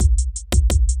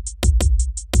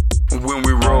When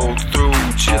we rolled through,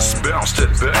 just bounced it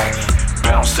back.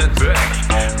 Bounced it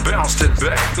back, bounced it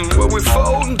back. Where we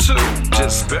folding to,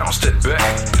 just bounced it back.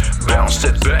 Bounced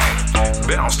it back,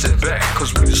 bounced it back.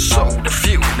 Cause we sold a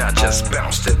few, not just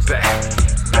bounced it back.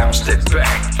 Bounced it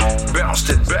back, bounced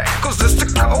it back. Cause it's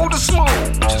the coldest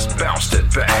move, just bounced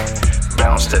it back.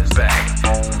 Bounced it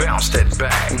back, bounced it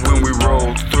back. When we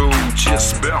rolled through,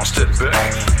 just bounced it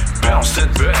back. Bounced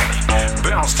it back,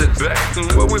 bounced it back.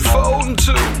 Where we folding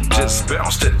to, just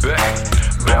bounced it back.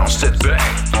 Bounced it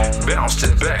back, bounced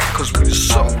it back. Cause we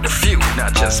sold a few,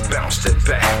 not just bounced it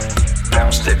back.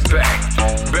 Bounced it back,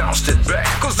 bounced it back.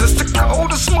 Cause it's the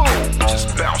coldest move,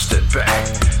 just bounced it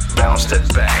back. Bounced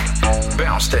it back,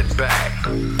 bounced it back.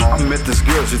 I met this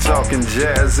girl, she talking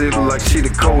jazz. It look like she the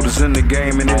coldest in the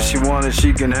game, and if she wanted,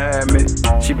 she can have me.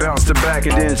 She bounced it back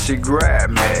and then she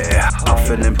grabbed me,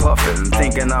 huffing and puffing,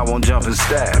 thinking I won't jump and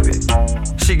stab it.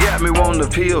 She got me wanting to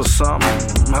peel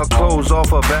something. Her clothes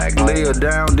off her back, lay her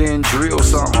down, then drill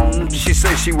something. She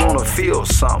say she wanna feel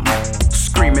something,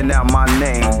 screaming out my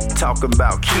name, talking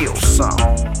about kill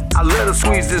something. I let her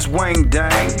squeeze this wang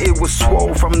dang. It was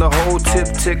swole from the whole tip,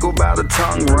 tickled by the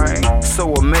tongue ring.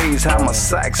 So amazed how my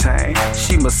sacs hang.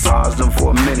 She massaged them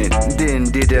for a minute, then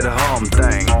did that hum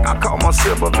thing. I caught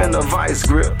myself up in the vice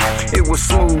grip. It was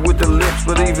smooth with the lips,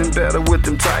 but even better with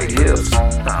them tight hips.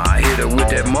 I hit her with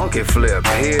that monkey flip.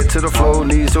 Head to the floor,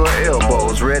 knees to her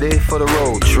elbows, ready for the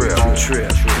road trip.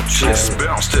 Just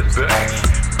bounced it back.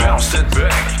 Bounced it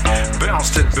back,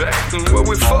 bounced it back. Where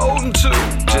we folding to,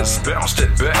 just bounced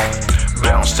it back.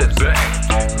 Bounced it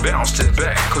back, bounced it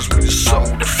back. Cause we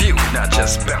sold a few, not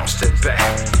just bounced it back.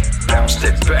 Bounced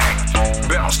it back,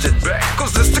 bounced it back.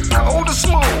 Cause it's the coldest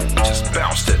move, just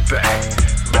bounced it back.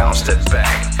 Bounced it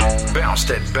back, bounced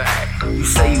it back. You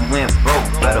say you went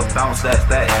broke, better bounce that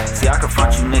back. See, I can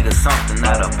front you niggas something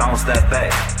that'll bounce that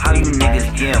back. How you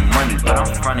niggas getting money, but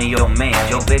I'm frontin' your man.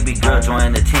 Your baby girl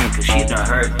joined the team, cause she done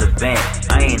heard the band.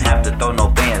 I ain't have to throw no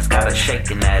bands, got her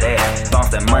shaking that ass. Bounce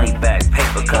that money back,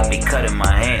 paper cut be cut in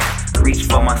my hand. Reach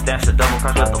for my stash, a double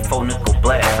cross with the 4 nickel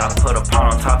blast. I put a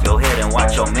pound on top your head and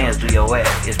watch your mans do your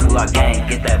ass. It's Moolah Gang,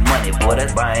 get that money, boy,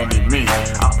 that's by any means.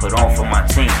 I put on for my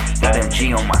team, got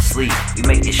MG on my sleeve. We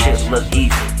make this shit look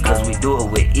easy, cause we do it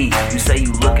with E. You say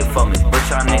you looking for me, but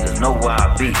y'all niggas know where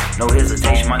I be. No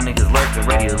hesitation, my niggas lurking,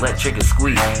 ready to let triggers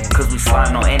squeeze. Cause we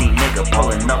sliding on any nigga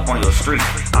pulling up on your street.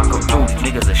 I come through,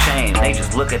 niggas ashamed, they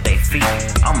just look at they feet.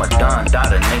 I'm a Don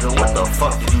Dada nigga, what the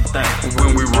fuck did you think?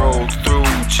 When we rolled through,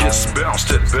 just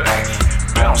bounced it back.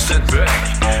 Bounced it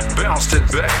back, bounced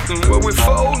it back. Where we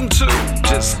folding to,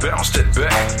 just bounced it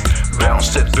back.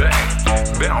 Bounced it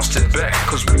back, bounced it back.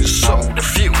 Cause we sold a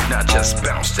few, not just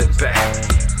bounced it back.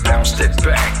 Bounced it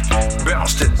back,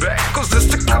 bounced it back. Cause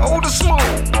it's the coldest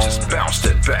move, just bounced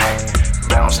it back.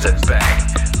 Bounced it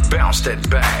back, bounced it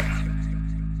back.